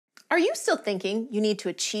Are you still thinking you need to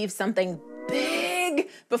achieve something big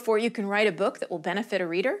before you can write a book that will benefit a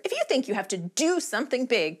reader? If you think you have to do something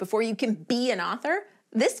big before you can be an author,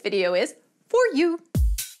 this video is for you.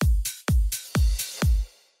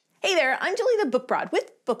 Hey there, I'm Julie the Book Broad with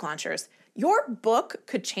Book Launchers. Your book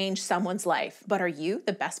could change someone's life, but are you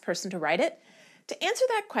the best person to write it? To answer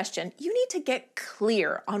that question, you need to get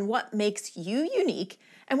clear on what makes you unique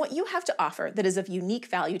and what you have to offer that is of unique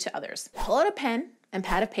value to others. Pull out a pen and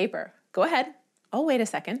pad of paper. Go ahead. Oh, wait a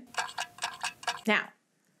second. Now,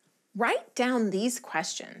 write down these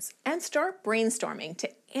questions and start brainstorming to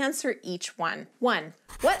answer each one. 1.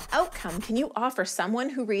 What outcome can you offer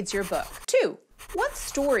someone who reads your book? 2. What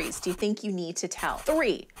stories do you think you need to tell?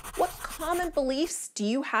 3. What common beliefs do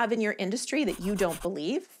you have in your industry that you don't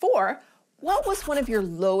believe? 4. What was one of your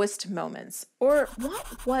lowest moments? Or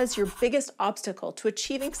what was your biggest obstacle to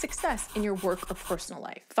achieving success in your work or personal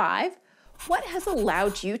life? 5. What has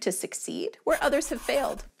allowed you to succeed where others have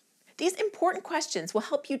failed? These important questions will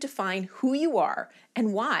help you define who you are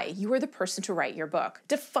and why you are the person to write your book.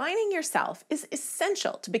 Defining yourself is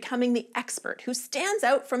essential to becoming the expert who stands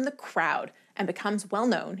out from the crowd and becomes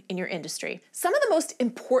well-known in your industry. Some of the most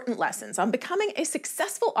important lessons on becoming a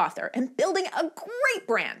successful author and building a great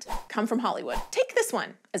brand come from Hollywood. Take this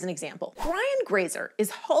one as an example. Brian Grazer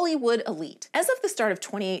is Hollywood elite. As of the start of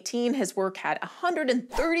 2018, his work had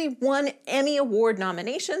 131 Emmy Award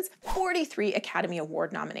nominations, 43 Academy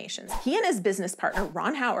Award nominations. He and his business partner,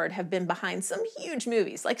 Ron Howard, have been behind some huge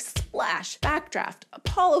movies like Splash, Backdraft,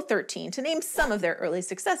 Apollo 13, to name some of their early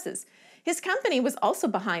successes. His company was also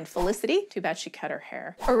behind Felicity, too bad she cut her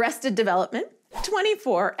hair, Arrested Development,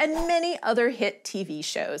 24, and many other hit TV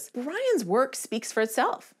shows. Brian's work speaks for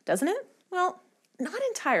itself, doesn't it? Well, not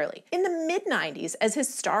entirely. In the mid-90s, as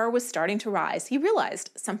his star was starting to rise, he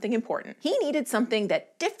realized something important. He needed something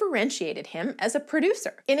that differentiated him as a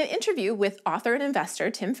producer. In an interview with author and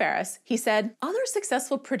investor Tim Ferriss, he said, "Other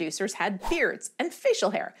successful producers had beards and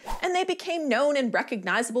facial hair, and they became known and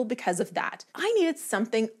recognizable because of that. I needed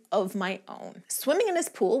something of my own." Swimming in his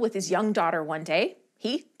pool with his young daughter one day,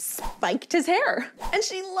 he spiked his hair, and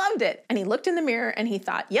she loved it. And he looked in the mirror and he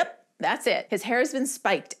thought, yep, that's it. His hair has been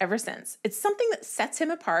spiked ever since. It's something that sets him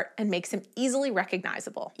apart and makes him easily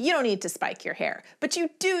recognizable. You don't need to spike your hair, but you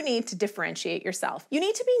do need to differentiate yourself. You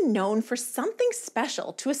need to be known for something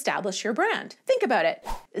special to establish your brand. Think about it.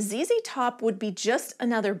 ZZ Top would be just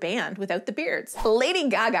another band without the beards. Lady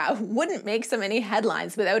Gaga wouldn't make so many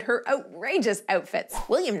headlines without her outrageous outfits.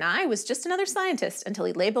 William Nye was just another scientist until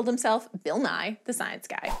he labeled himself Bill Nye, the Science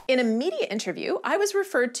Guy. In a media interview, I was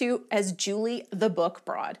referred to as Julie the Book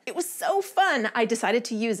Broad. It was so fun, I decided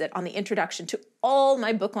to use it on the introduction to all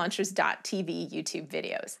my booklaunchers.tv YouTube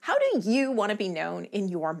videos. How do you want to be known in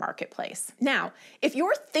your marketplace? Now, if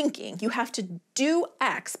you're thinking you have to do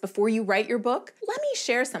X before you write your book, let me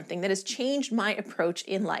share something that has changed my approach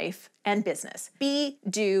in life and business. Be,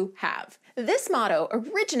 do, have. This motto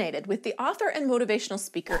originated with the author and motivational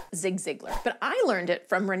speaker Zig Ziglar, but I learned it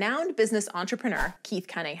from renowned business entrepreneur Keith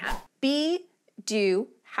Cunningham. Be, do,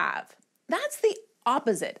 have. That's the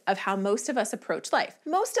opposite of how most of us approach life.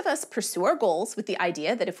 Most of us pursue our goals with the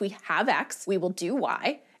idea that if we have X, we will do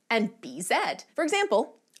Y and be Z. For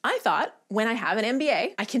example, I thought when I have an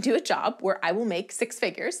MBA, I can do a job where I will make 6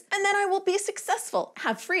 figures and then I will be successful,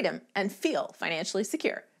 have freedom, and feel financially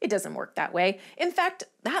secure. It doesn't work that way. In fact,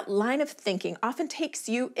 that line of thinking often takes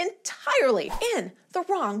you entirely in the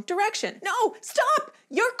wrong direction. No, stop!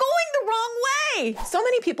 You're going the wrong way! So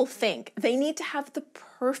many people think they need to have the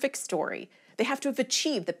perfect story. They have to have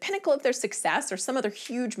achieved the pinnacle of their success or some other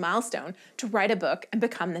huge milestone to write a book and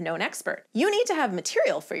become the known expert. You need to have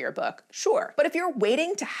material for your book, sure, but if you're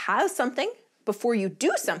waiting to have something before you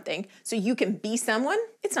do something so you can be someone,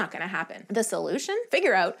 it's not gonna happen. The solution?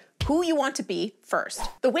 Figure out who you want to be first.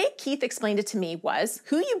 The way Keith explained it to me was,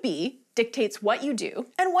 who you be dictates what you do,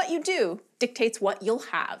 and what you do dictates what you'll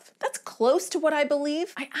have. That's close to what I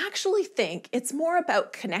believe. I actually think it's more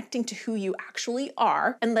about connecting to who you actually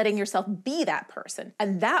are and letting yourself be that person,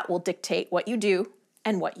 and that will dictate what you do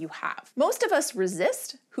and what you have. Most of us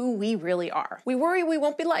resist who we really are. We worry we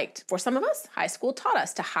won't be liked. For some of us, high school taught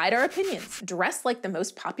us to hide our opinions, dress like the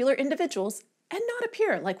most popular individuals, and not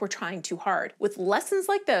appear like we're trying too hard. With lessons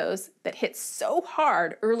like those that hit so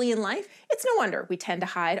hard early in life, it's no wonder we tend to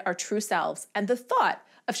hide our true selves, and the thought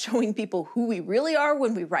of showing people who we really are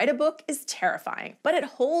when we write a book is terrifying, but it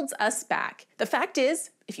holds us back. The fact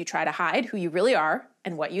is, if you try to hide who you really are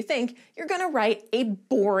and what you think, you're gonna write a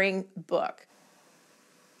boring book.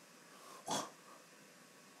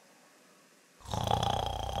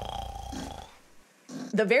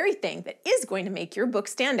 The very thing that is going to make your book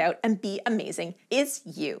stand out and be amazing is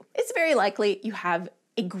you. It's very likely you have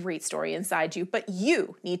a great story inside you, but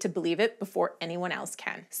you need to believe it before anyone else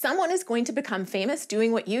can. Someone is going to become famous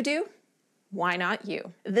doing what you do. Why not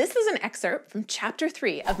you? This is an excerpt from chapter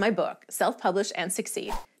 3 of my book, Self-Publish and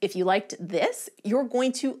Succeed. If you liked this, you're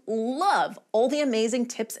going to love all the amazing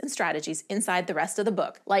tips and strategies inside the rest of the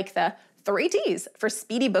book, like the 3 T's for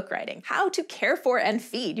speedy book writing, how to care for and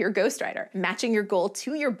feed your ghostwriter, matching your goal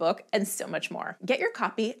to your book, and so much more. Get your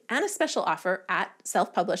copy and a special offer at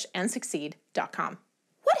selfpublishandsucceed.com.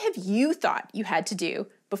 What have you thought you had to do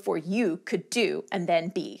before you could do and then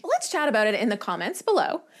be? Let's chat about it in the comments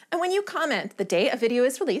below. And when you comment the day a video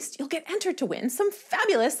is released, you'll get entered to win some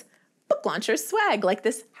fabulous book launchers swag like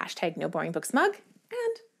this #NoBoringBooks mug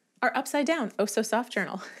and our upside down Oh So Soft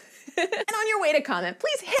journal. And on your way to comment,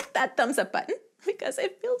 please hit that thumbs up button because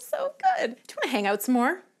it feels so good. Do you want to hang out some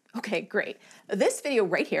more? Okay, great. This video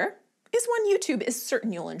right here is one YouTube is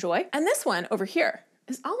certain you'll enjoy. And this one over here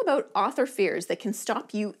is all about author fears that can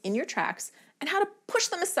stop you in your tracks and how to push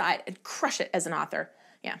them aside and crush it as an author.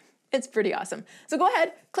 Yeah, it's pretty awesome. So go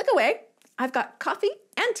ahead, click away. I've got coffee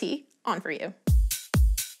and tea on for you.